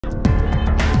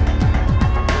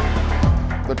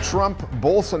The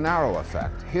Trump-Bolsonaro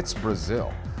effect hits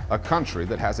Brazil, a country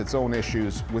that has its own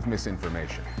issues with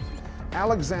misinformation.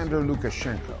 Alexander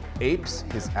Lukashenko apes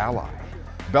his ally.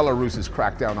 Belarus's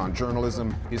crackdown on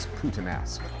journalism is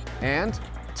Putin-esque. And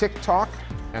TikTok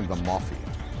and the mafia.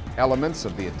 Elements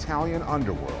of the Italian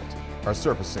underworld are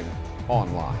surfacing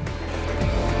online.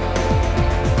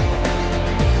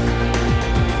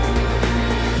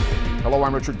 Hello,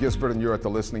 I'm Richard Gisbert, and you're at The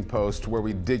Listening Post, where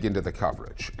we dig into the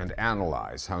coverage and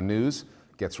analyze how news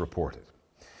gets reported.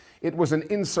 It was an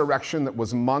insurrection that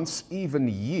was months, even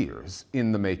years,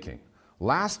 in the making.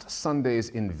 Last Sunday's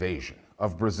invasion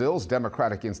of Brazil's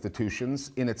democratic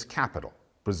institutions in its capital,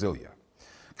 Brasilia.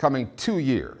 Coming 2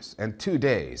 years and 2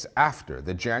 days after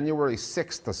the January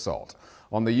 6th assault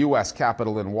on the U.S.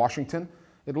 Capitol in Washington,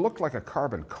 it looked like a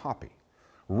carbon copy.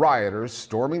 Rioters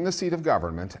storming the seat of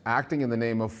government, acting in the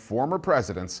name of former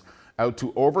presidents, out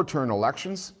to overturn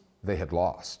elections they had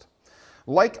lost.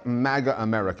 Like MAGA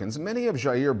Americans, many of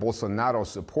Jair Bolsonaro's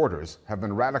supporters have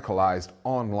been radicalized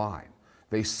online.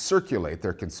 They circulate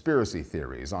their conspiracy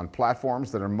theories on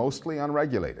platforms that are mostly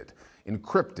unregulated,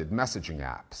 encrypted messaging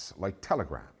apps like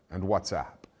Telegram and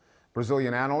WhatsApp.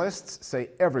 Brazilian analysts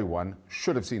say everyone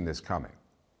should have seen this coming.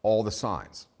 All the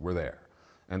signs were there,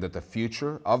 and that the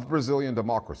future of Brazilian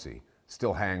democracy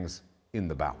still hangs in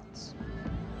the balance.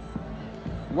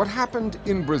 What happened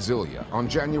in Brasilia on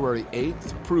January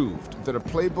 8th proved that a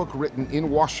playbook written in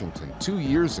Washington 2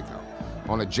 years ago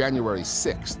on a January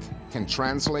 6th can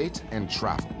translate and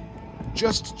travel.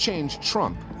 Just change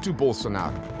Trump to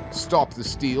Bolsonaro, stop the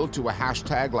steal to a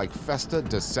hashtag like Festa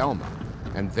de Selma,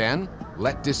 and then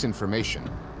let disinformation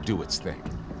do its thing.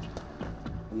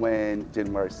 When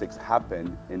January 6th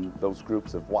happened, in those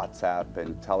groups of WhatsApp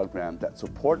and Telegram that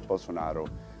support Bolsonaro,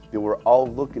 they were all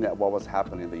looking at what was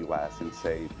happening in the US and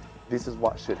saying, this is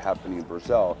what should happen in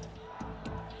Brazil.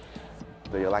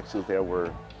 The elections there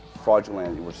were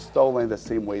fraudulent, it was stolen the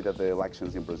same way that the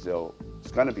elections in Brazil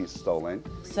is going to be stolen.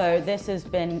 So this has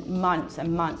been months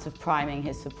and months of priming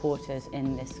his supporters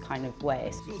in this kind of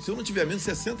way. Se eu não tiver menos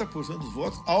 60% dos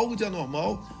votos, algo de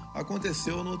anormal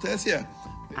aconteceu no TSE.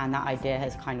 And that idea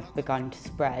has kind of begun to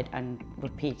spread and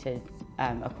repeated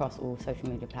across all social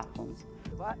media platforms.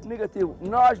 Negativo.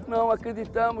 Nós não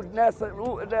acreditamos nessas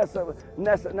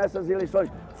eleições.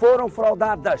 Foram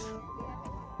fraudadas.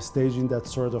 Staging that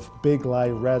sort of big lie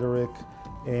rhetoric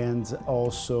and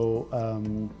also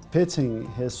pitting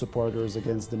his supporters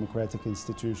against democratic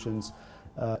institutions.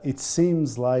 It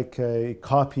seems like a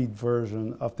copied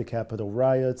version of the Capitol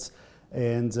riots,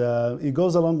 and it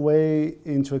goes a long way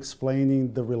into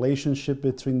explaining the relationship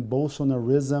between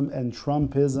Bolsonarism and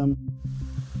Trumpism.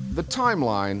 The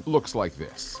timeline looks like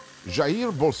this.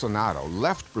 Jair Bolsonaro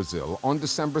left Brazil on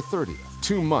December 30th,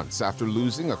 2 months after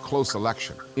losing a close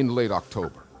election in late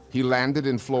October. He landed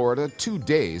in Florida 2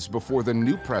 days before the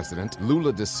new president,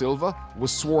 Lula da Silva,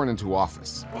 was sworn into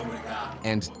office,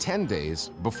 and 10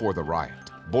 days before the riot.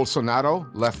 Bolsonaro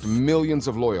left millions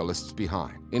of loyalists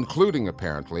behind, including,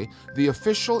 apparently, the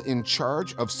official in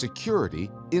charge of security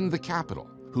in the Capitol,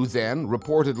 who then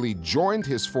reportedly joined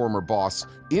his former boss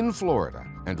in Florida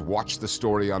and watched the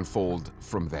story unfold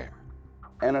from there.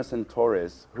 Anderson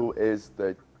Torres, who is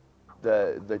the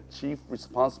chief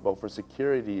responsible for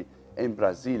security in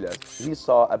Brasilia, he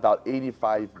saw about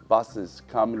 85 buses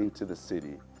coming into the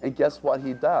city. And guess what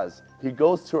he does? He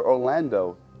goes to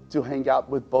Orlando to hang out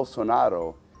with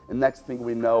Bolsonaro. And next thing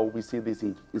we know, we see this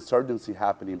insurgency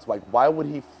happening. It's like, why would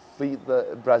he flee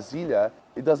Brasilia?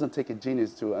 It doesn't take a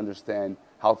genius to understand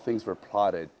how things were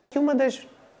plotted.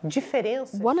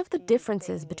 One of the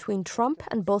differences between Trump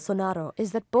and Bolsonaro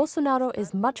is that Bolsonaro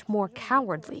is much more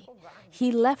cowardly.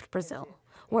 He left Brazil,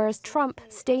 whereas Trump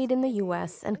stayed in the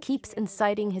US and keeps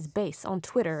inciting his base on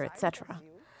Twitter, etc.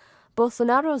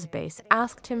 Bolsonaro's base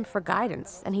asked him for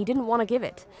guidance, and he didn't want to give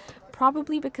it,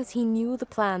 probably because he knew the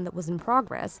plan that was in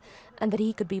progress and that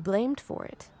he could be blamed for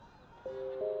it.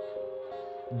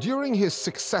 During his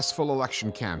successful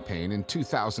election campaign in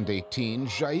 2018,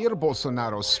 Jair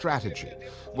Bolsonaro's strategy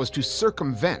was to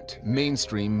circumvent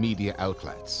mainstream media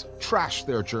outlets, trash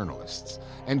their journalists,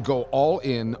 and go all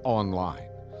in online.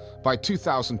 By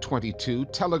 2022,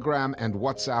 Telegram and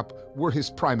WhatsApp were his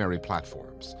primary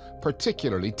platforms,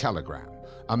 particularly Telegram,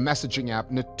 a messaging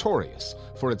app notorious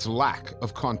for its lack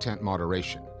of content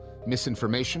moderation.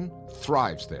 Misinformation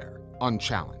thrives there,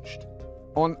 unchallenged.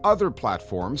 On other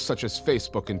platforms, such as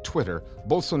Facebook and Twitter,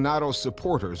 Bolsonaro's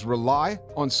supporters rely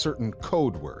on certain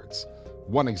code words.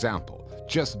 One example,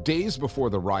 just days before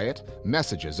the riot,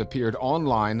 messages appeared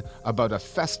online about a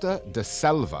Festa de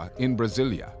Selva in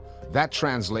Brasilia. That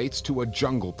translates to a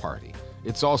jungle party.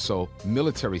 It's also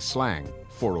military slang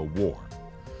for a war.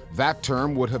 That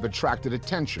term would have attracted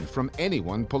attention from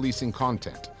anyone policing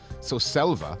content, so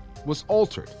Selva was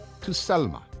altered to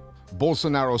Selma.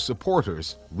 Bolsonaro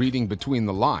supporters, reading between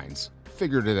the lines,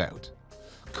 figured it out.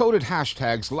 Coded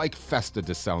hashtags like Festa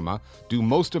de Selma do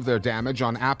most of their damage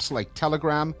on apps like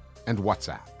Telegram and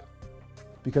WhatsApp.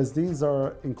 Because these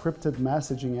are encrypted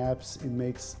messaging apps, it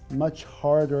makes much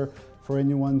harder for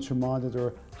anyone to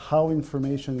monitor how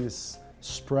information is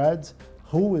spread,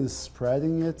 who is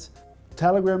spreading it.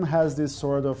 Telegram has this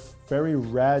sort of very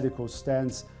radical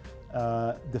stance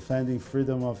defending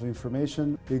freedom of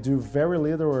information. They do very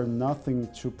little or nothing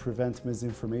to prevent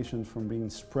misinformation from being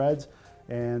spread.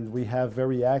 And we have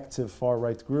very active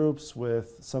far-right groups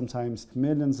with sometimes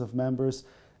millions of members,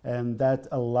 and that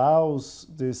allows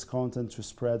this content to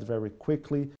spread very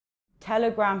quickly.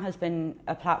 Telegram has been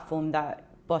a platform that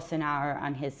Bolsonaro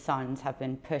and his sons have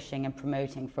been pushing and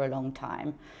promoting for a long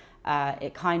time.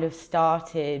 It kind of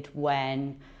started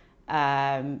when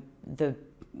the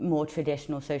more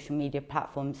traditional social media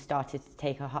platforms started to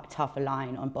take a tougher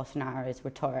line on Bolsonaro's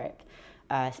rhetoric,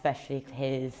 especially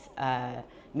his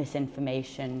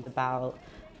misinformation about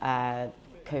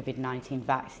COVID-19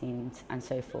 vaccines and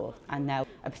so forth, and there was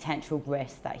a potential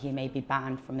risk that he may be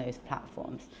banned from those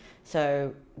platforms.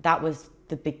 So that was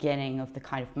the beginning of the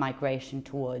kind of migration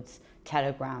towards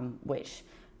Telegram, which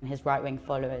his right-wing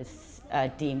followers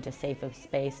deemed a safer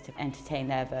space to entertain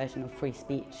their version of free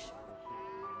speech.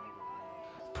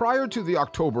 Prior to the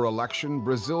October election,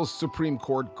 Brazil's Supreme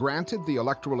Court granted the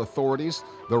electoral authorities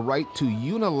the right to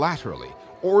unilaterally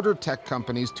order tech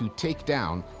companies to take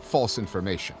down false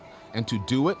information, and to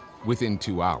do it within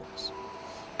 2 hours.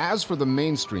 As for the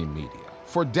mainstream media,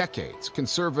 for decades,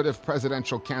 conservative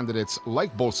presidential candidates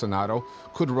like Bolsonaro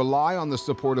could rely on the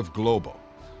support of Globo,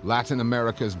 Latin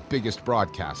America's biggest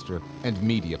broadcaster and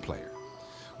media player.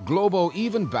 Globo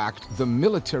even backed the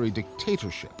military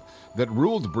dictatorship that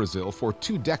ruled Brazil for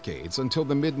 2 decades until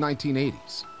the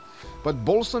mid-1980s. But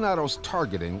Bolsonaro's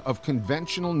targeting of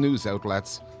conventional news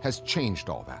outlets has changed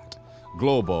all that.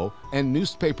 Globo and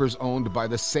newspapers owned by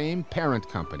the same parent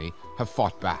company have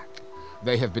fought back.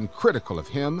 They have been critical of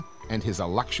him and his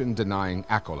election-denying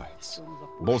acolytes.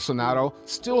 Bolsonaro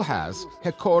still has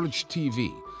Record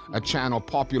TV, a channel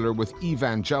popular with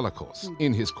evangelicals,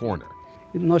 in his corner.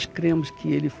 Nós cremos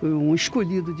que ele foi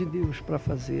escolhido de Deus para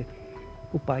fazer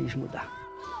o país mudar.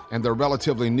 And the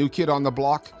relatively new kid on the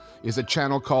block is a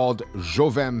channel called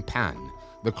Jovem Pan,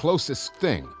 the closest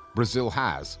thing Brazil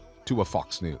has to a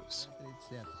Fox News.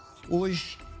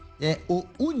 Hoje é o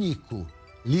único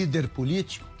líder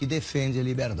político que defende a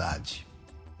liberdade.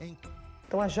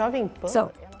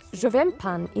 So, Jovem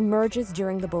Pan emerges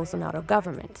during the Bolsonaro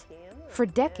government. For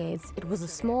decades, it was a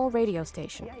small radio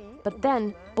station, but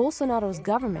then Bolsonaro's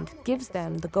government gives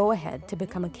them the go-ahead to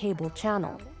become a cable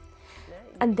channel.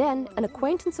 And then an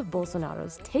acquaintance of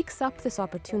Bolsonaro's takes up this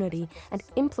opportunity and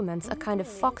implements a kind of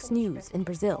Fox News in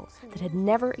Brazil that had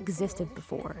never existed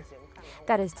before.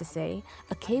 That is to say,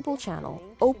 a cable channel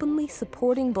openly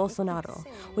supporting Bolsonaro,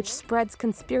 which spreads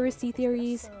conspiracy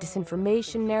theories,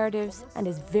 disinformation narratives, and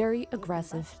is very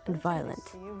aggressive and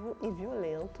violent.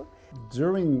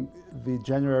 During the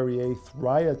January 8th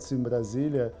riots in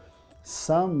Brasilia,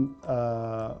 some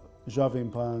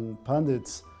Jovem Pan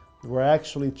pundits were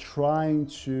actually trying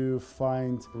to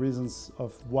find reasons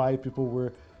of why people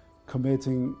were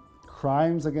committing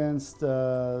crimes against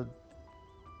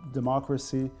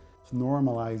democracy,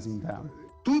 normalizing them.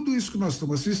 Tudo isso que nós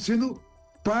estamos assistindo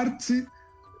parte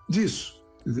disso,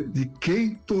 de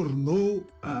quem tornou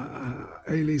a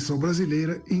eleição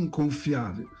brasileira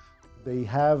inconfiável. They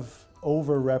have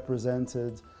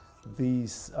overrepresented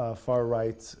these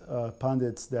far-right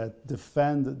pundits that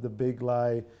defend the big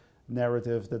lie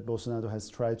narrative that Bolsonaro has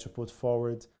tried to put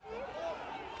forward.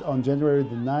 On January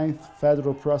the 9th,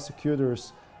 federal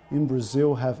prosecutors in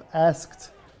Brazil have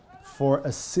asked for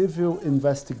a civil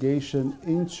investigation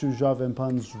into Jovem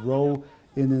Pan's role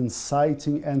in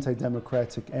inciting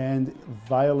anti-democratic and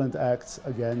violent acts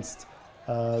against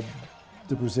the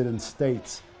Brazilian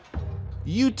state.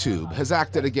 YouTube has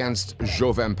acted against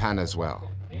Jovem Pan as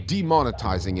well,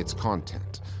 demonetizing its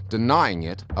content, denying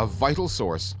it a vital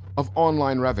source of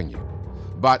online revenue.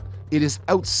 But it is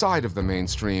outside of the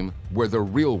mainstream where the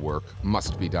real work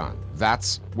must be done.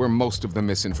 That's where most of the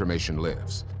misinformation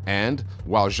lives. And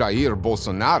while Jair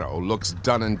Bolsonaro looks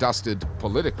done and dusted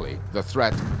politically, the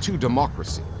threat to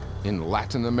democracy in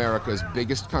Latin America's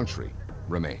biggest country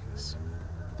remains.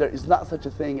 There is not such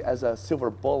a thing as a silver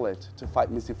bullet to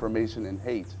fight misinformation and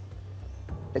hate.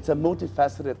 It's a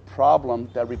multifaceted problem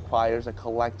that requires a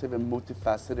collective and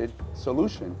multifaceted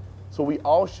solution. So we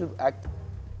all should act,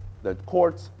 the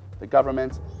courts, the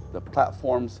government, the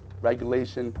platforms,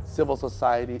 regulation, civil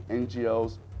society,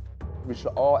 NGOs. We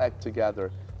should all act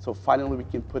together so finally we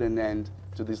can put an end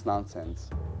to this nonsense.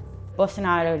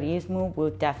 Bolsonarismo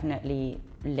will definitely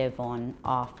live on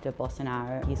after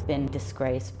Bolsonaro. He's been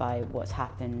disgraced by what's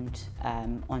happened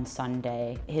on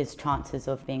Sunday. His chances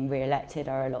of being re-elected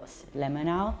are a lot slimmer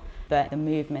now, but the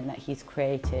movement that he's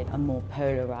created, a more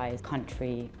polarized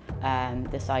country,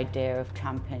 this idea of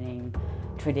championing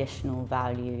traditional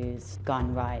values,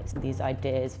 gun rights, these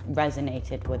ideas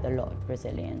resonated with a lot of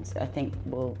Brazilians. I think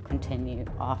will continue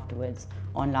afterwards,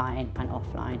 online and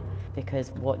offline,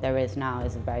 because what there is now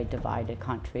is a very divided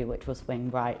country which will swing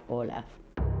right or left.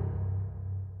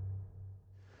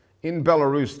 In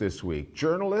Belarus this week,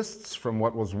 journalists from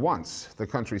what was once the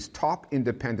country's top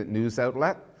independent news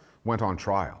outlet went on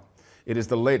trial. It is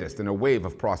the latest in a wave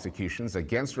of prosecutions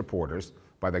against reporters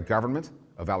by the government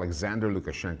of Alexander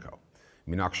Lukashenko.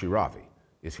 Meenakshi Ravi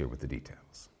is here with the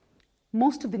details.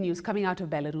 Most of the news coming out of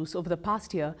Belarus over the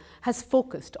past year has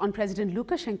focused on President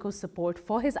Lukashenko's support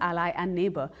for his ally and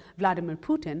neighbor, Vladimir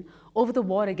Putin, over the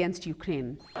war against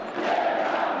Ukraine.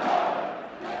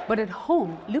 But at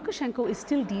home, Lukashenko is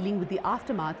still dealing with the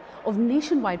aftermath of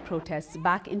nationwide protests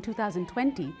back in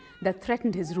 2020 that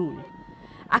threatened his rule.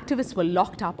 Activists were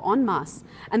locked up en masse,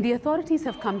 and the authorities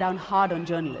have come down hard on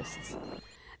journalists.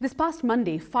 This past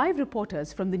Monday, 5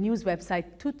 reporters from the news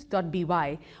website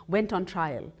Tut.by went on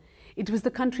trial. It was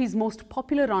the country's most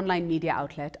popular online media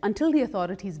outlet until the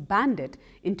authorities banned it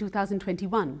in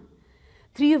 2021.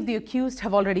 3 of the accused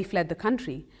have already fled the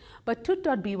country, but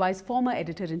Tut.by's former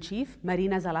editor-in-chief,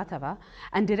 Marina Zalatova,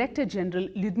 and Director General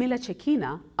Lyudmila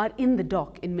Chekina are in the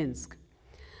dock in Minsk.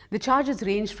 The charges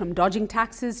range from dodging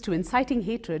taxes to inciting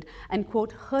hatred and,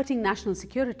 quote, hurting national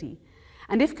security.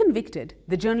 And if convicted,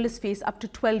 the journalists face up to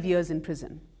 12 years in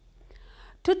prison.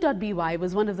 Tut.by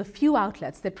was one of the few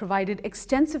outlets that provided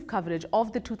extensive coverage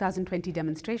of the 2020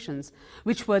 demonstrations,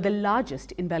 which were the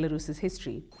largest in Belarus's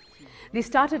history. They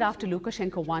started after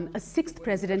Lukashenko won a 6th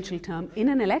presidential term in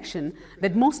an election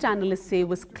that most analysts say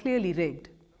was clearly rigged.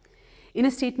 In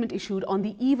a statement issued on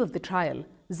the eve of the trial,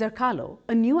 Zerkalo,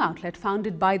 a new outlet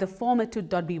founded by the former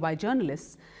Tut.by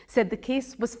journalists, said the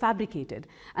case was fabricated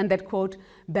and that, quote,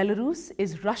 Belarus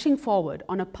is rushing forward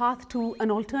on a path to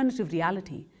an alternative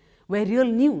reality where real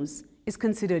news is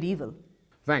considered evil.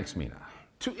 Thanks, Mina.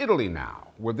 To Italy now,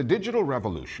 where the digital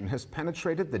revolution has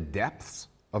penetrated the depths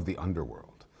of the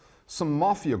underworld. Some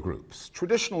mafia groups,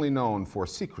 traditionally known for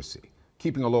secrecy,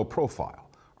 keeping a low profile,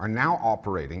 are now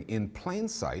operating in plain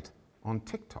sight on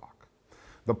TikTok.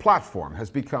 The platform has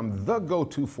become the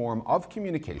go-to form of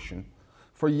communication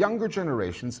for younger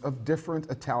generations of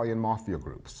different Italian mafia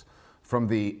groups, from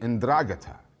the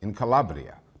 'Ndrangheta in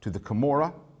Calabria to the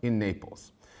Camorra in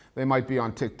Naples. They might be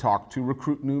on TikTok to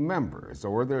recruit new members,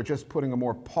 or they're just putting a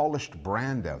more polished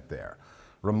brand out there,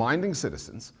 reminding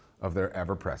citizens of their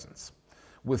ever-presence.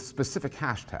 With specific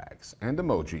hashtags and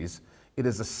emojis, it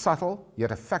is a subtle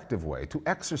yet effective way to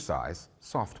exercise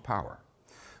soft power.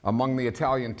 Among the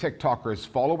Italian TikTokers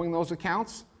following those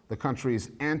accounts, the country's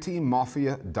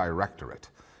anti-mafia directorate,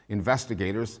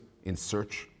 investigators in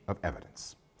search of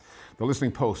evidence. The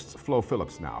Listening Post's Flo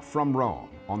Phillips now from Rome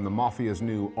on the mafia's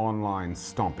new online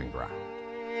stomping ground.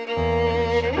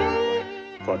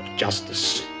 For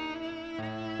justice,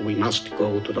 we must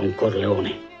go to Don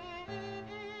Corleone.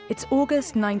 It's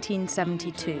August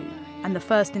 1972, and the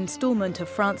first installment of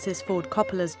Francis Ford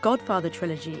Coppola's Godfather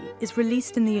trilogy is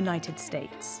released in the United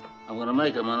States. I'm going to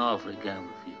make him an offer he can't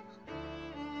refuse.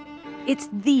 It's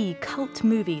the cult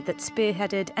movie that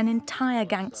spearheaded an entire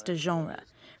gangster genre,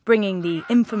 bringing the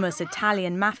infamous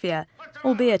Italian mafia,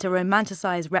 albeit a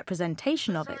romanticized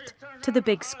representation of it, to the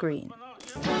big screen.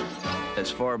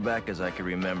 As far back as I can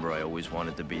remember, I always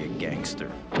wanted to be a gangster.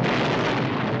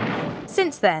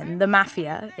 Since then, the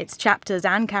mafia, its chapters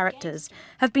and characters,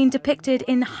 have been depicted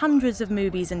in hundreds of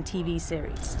movies and TV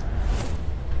series,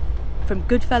 from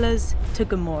Goodfellas to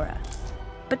Gomorrah.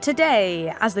 But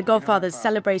today, as The Godfather's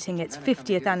celebrating its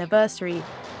 50th anniversary,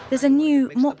 there's a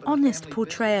new, more honest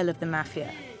portrayal of the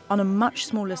mafia on a much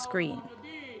smaller screen,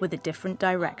 with a different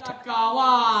director.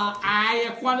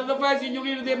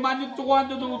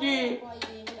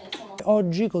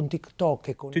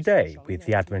 Today, with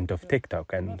the advent of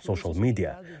TikTok and social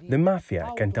media, the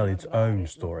mafia can tell its own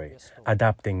story,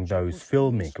 adapting those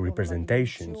filmic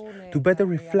representations to better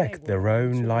reflect their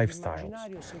own lifestyles.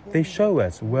 They show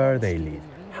us where they live,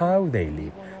 how they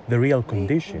live, the real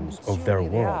conditions of their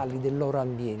world.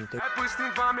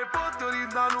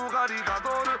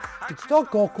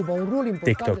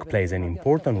 TikTok plays an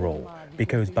important role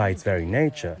because by its very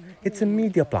nature, it's a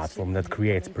media platform that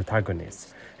creates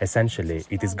protagonists. Essentially,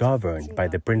 it is governed by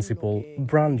the principle,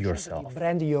 brand yourself.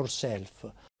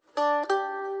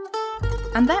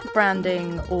 And that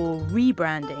branding, or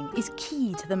rebranding, is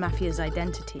key to the mafia's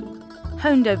identity.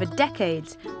 Honed over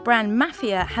decades, brand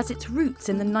mafia has its roots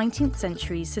in the 19th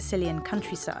century Sicilian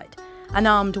countryside, an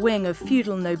armed wing of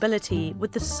feudal nobility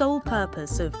with the sole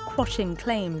purpose of quashing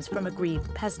claims from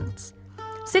aggrieved peasants.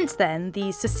 Since then,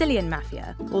 the Sicilian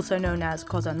mafia, also known as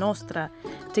Cosa Nostra,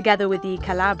 together with the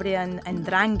Calabrian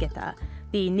 'Ndrangheta,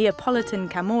 the Neapolitan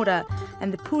Camorra,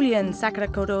 and the Pulian Sacra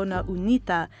Corona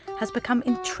Unita, has become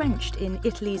entrenched in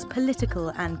Italy's political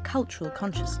and cultural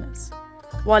consciousness.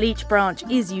 While each branch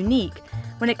is unique,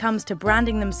 when it comes to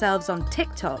branding themselves on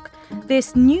TikTok,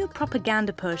 this new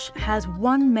propaganda push has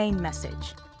one main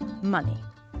message: money.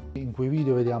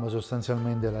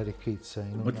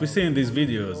 What we see in these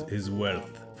videos is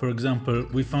wealth. For example,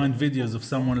 we find videos of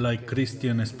someone like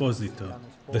Christian Esposito,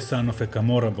 the son of a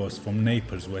Camorra boss from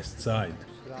Naples' west side.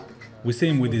 We see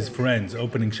him with his friends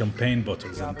opening champagne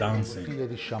bottles and dancing.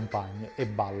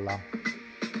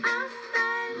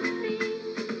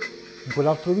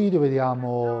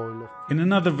 In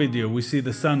another video, we see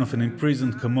the son of an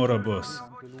imprisoned Camorra boss,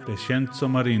 Piacenzo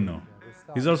Marino.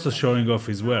 He's also showing off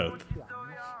his wealth.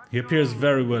 He appears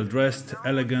very well dressed,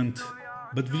 elegant,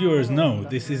 but viewers know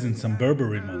this isn't some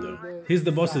Burberry model. He's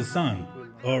the boss's son,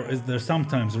 or as they're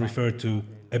sometimes referred to,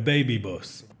 a baby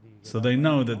boss. So they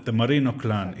know that the Marino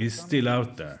clan is still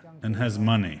out there and has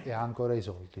money.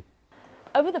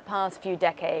 Over the past few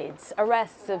decades,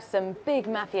 arrests of some big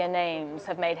mafia names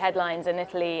have made headlines in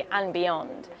Italy and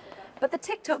beyond. But the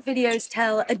TikTok videos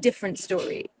tell a different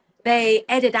story. They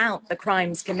edit out the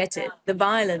crimes committed, the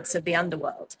violence of the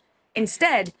underworld.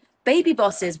 Instead, baby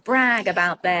bosses brag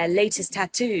about their latest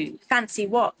tattoo, fancy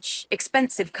watch,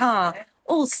 expensive car,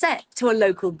 all set to a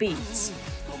local beat.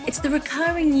 It's the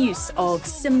recurring use of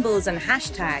symbols and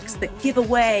hashtags that give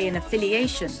away an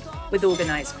affiliation with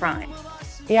organized crime.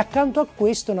 You'll find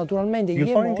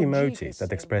emojis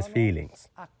that express feelings.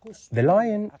 The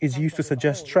lion is used to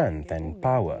suggest strength and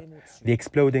power. The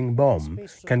exploding bomb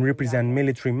can represent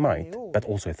military might, but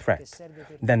also threat.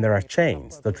 Then there are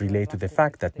chains that relate to the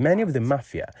fact that many of the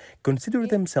mafia consider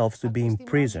themselves to be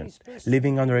imprisoned,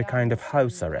 living under a kind of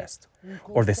house arrest.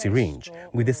 Or the syringe,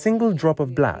 with a single drop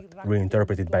of blood,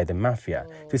 reinterpreted by the mafia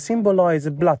to symbolize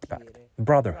a blood pact,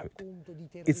 brotherhood.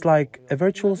 It's like a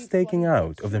virtual staking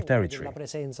out of their territory.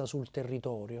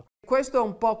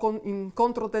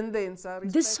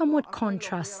 This somewhat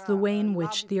contrasts the way in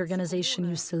which the organization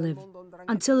used to live.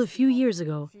 Until a few years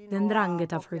ago, the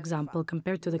 'Ndrangheta, for example,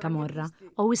 compared to the Camorra,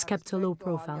 always kept a low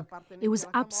profile. It was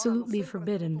absolutely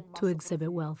forbidden to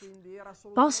exhibit wealth.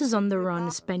 Bosses on the run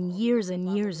spend years and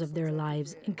years of their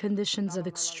lives in conditions of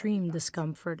extreme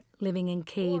discomfort, living in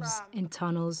caves, in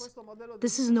tunnels.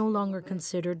 This is no longer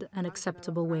considered an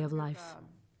acceptable way of life.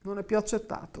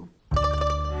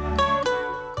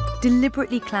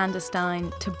 Deliberately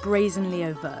clandestine to brazenly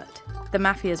overt, the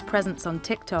mafia's presence on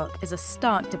TikTok is a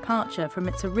stark departure from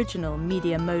its original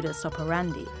media modus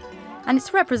operandi, and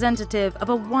it's representative of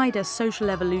a wider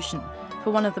social evolution for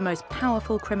one of the most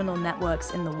powerful criminal networks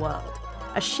in the world,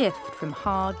 a shift from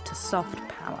hard to soft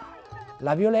power.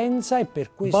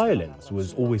 Violence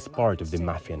was always part of the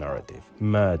mafia narrative.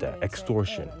 Murder,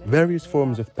 extortion, various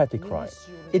forms of petty crime.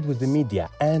 It was the media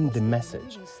and the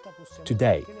message.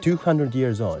 Today, 200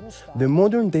 years on, the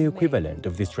modern-day equivalent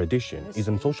of this tradition is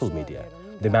on social media,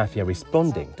 the mafia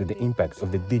responding to the impact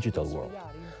of the digital world.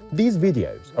 These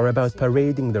videos are about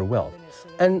parading their wealth,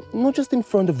 and not just in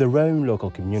front of their own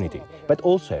local community, but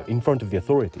also in front of the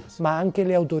authorities.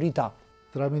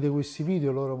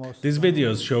 These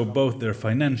videos show both their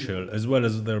financial as well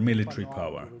as their military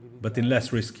power, but in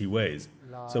less risky ways.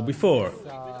 So before,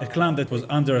 a clan that was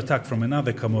under attack from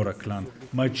another Camorra clan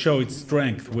might show its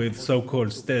strength with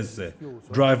so-called stesse,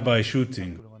 drive-by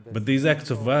shooting, but these acts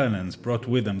of violence brought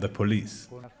with them the police.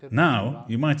 Now,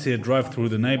 you might see a drive through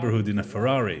the neighborhood in a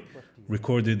Ferrari,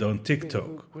 recorded on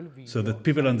TikTok, so that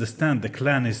people understand the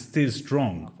clan is still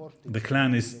strong, the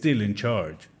clan is still in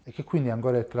charge. The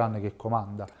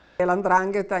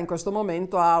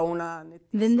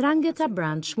 'Ndrangheta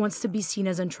branch wants to be seen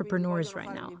as entrepreneurs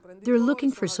right now. They're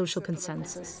looking for social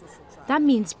consensus. That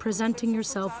means presenting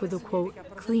yourself with a, quote,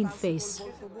 clean face.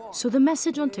 So the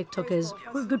message on TikTok is,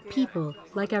 we're good people,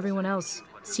 like everyone else.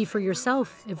 See for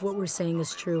yourself if what we're saying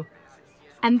is true.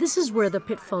 And this is where the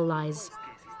pitfall lies.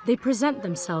 They present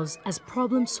themselves as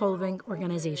problem-solving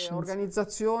organizations.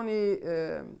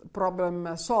 Organizzazioni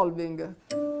problem-solving.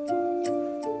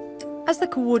 As the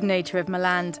coordinator of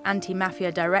Milan's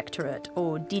Anti-Mafia Directorate,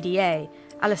 or DDA,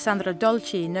 Alessandra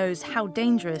Dolci knows how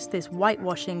dangerous this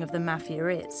whitewashing of the mafia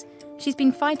is. She's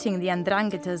been fighting the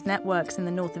 'Ndrangheta's networks in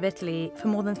the north of Italy for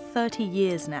more than 30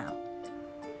 years now.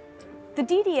 The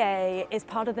DDA is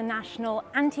part of the National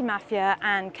Anti-Mafia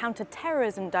and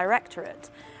Counter-Terrorism Directorate,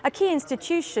 a key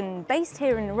institution based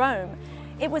here in Rome.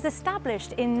 It was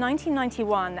established in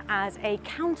 1991 as a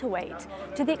counterweight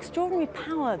to the extraordinary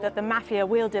power that the mafia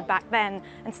wielded back then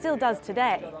and still does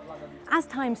today. As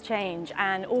times change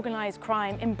and organised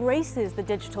crime embraces the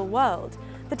digital world,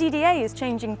 the DDA is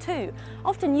changing too,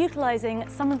 often utilising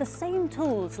some of the same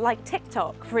tools like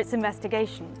TikTok for its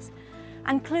investigations.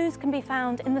 And clues can be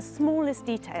found in the smallest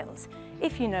details,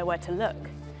 if you know where to look.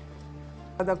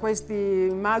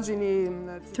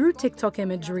 Through TikTok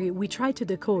imagery, we try to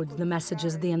decode the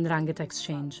messages the 'Ndrangheta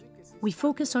exchange. We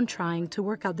focus on trying to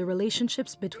work out the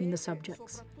relationships between the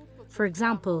subjects. For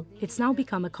example, it's now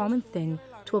become a common thing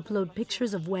to upload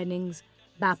pictures of weddings,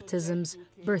 baptisms,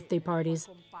 birthday parties,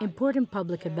 important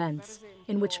public events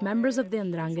in which members of the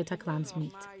 'Ndrangheta clans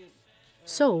meet.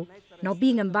 So, not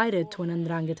being invited to an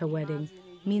 'Ndrangheta wedding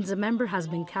means a member has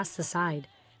been cast aside,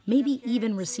 maybe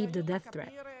even received a death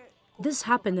threat. This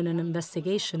happened in an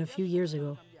investigation a few years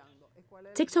ago.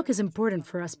 TikTok is important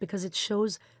for us because it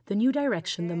shows the new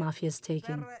direction the mafia is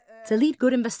taking. To lead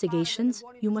good investigations,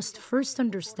 you must first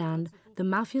understand the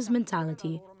mafia's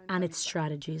mentality and its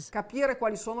strategies. Capire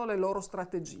quali sono le loro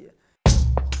strategie.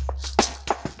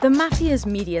 The mafia's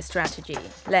media strategy,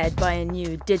 led by a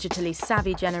new digitally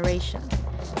savvy generation,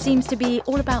 seems to be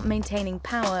all about maintaining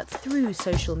power through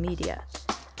social media,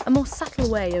 a more subtle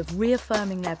way of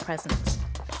reaffirming their presence,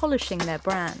 polishing their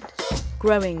brand,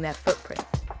 growing their footprint.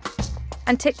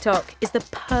 And TikTok is the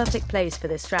perfect place for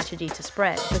this strategy to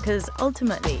spread because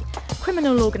ultimately,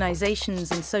 criminal organizations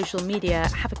and social media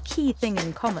have a key thing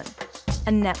in common: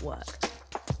 a network.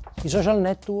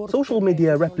 Social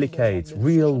media replicates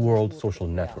real-world social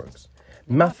networks.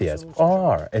 Mafias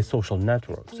are a social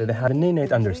network, so they have an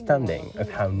innate understanding of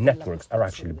how networks are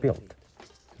actually built.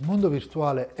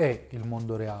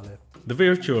 The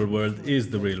virtual world is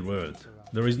the real world.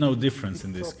 There is no difference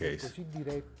in this case.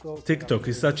 TikTok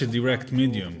is such a direct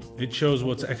medium. It shows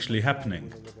what's actually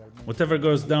happening. Whatever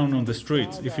goes down on the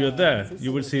streets, if you're there,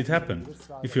 you will see it happen.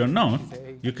 If you're not,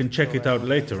 you can check it out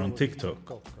later on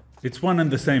TikTok. It's one and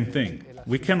the same thing.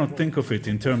 We cannot think of it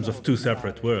in terms of two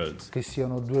separate worlds. Today,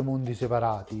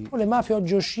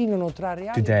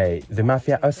 the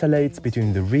mafia oscillates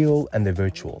between the real and the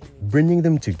virtual, bringing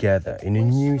them together in a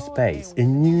new space, a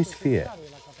new sphere.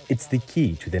 It's the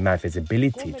key to the mafia's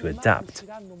ability to adapt.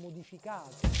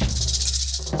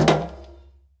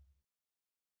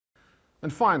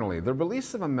 And finally, the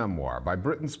release of a memoir by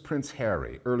Britain's Prince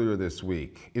Harry earlier this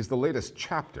week is the latest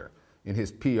chapter in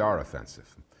his PR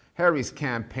offensive. Harry's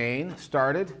campaign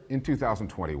started in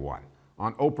 2021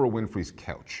 on Oprah Winfrey's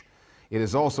couch. It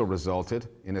has also resulted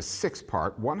in a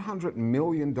 6-part, $100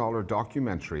 million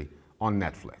documentary on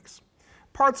Netflix.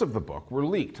 Parts of the book were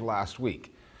leaked last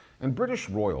week, and British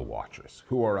royal watchers,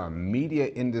 who are a media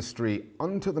industry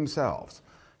unto themselves,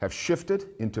 have shifted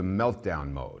into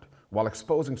meltdown mode while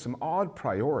exposing some odd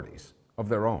priorities of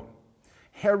their own.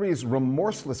 Harry's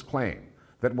remorseless claim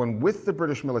that when with the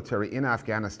British military in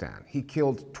Afghanistan, he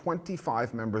killed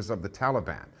 25 members of the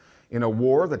Taliban in a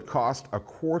war that cost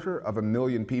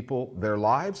 250,000 people their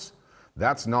lives,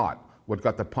 that's not what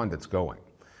got the pundits going.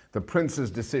 The prince's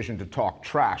decision to talk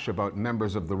trash about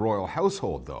members of the royal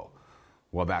household, though,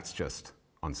 well, that's just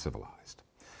uncivilized.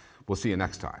 We'll see you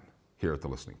next time here at The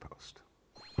Listening Post.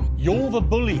 You're the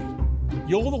bully.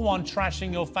 You're the one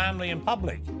trashing your family in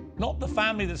public, not the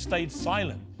family that stayed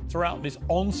silent throughout this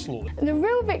onslaught. The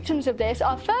real victims of this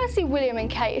are firstly William and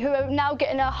Kate, who are now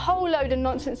getting a whole load of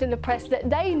nonsense in the press that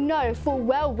they know full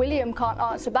well William can't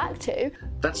answer back to.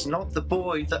 That's not the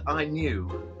boy that I knew.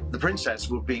 The princess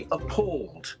would be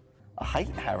appalled. I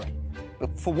hate Harry,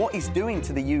 but for what he's doing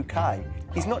to the UK,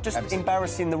 he's not just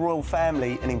embarrassing the royal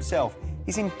family and himself,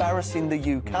 he's embarrassing the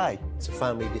UK. It's a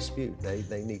family dispute.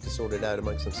 They need to sort it out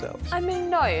amongst themselves. I mean,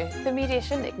 no, the media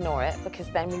shouldn't ignore it because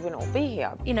then we wouldn't all be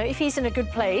here. You know, if he's in a good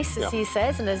place, as he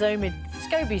says, and as Omid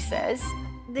Scobie says,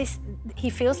 he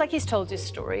feels like he's told his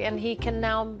story and he can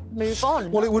now move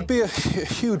on. Well, it would be a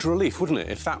huge relief, wouldn't it,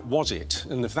 if that was it,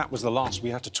 and if that was the last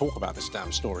we had to talk about this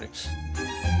damn story.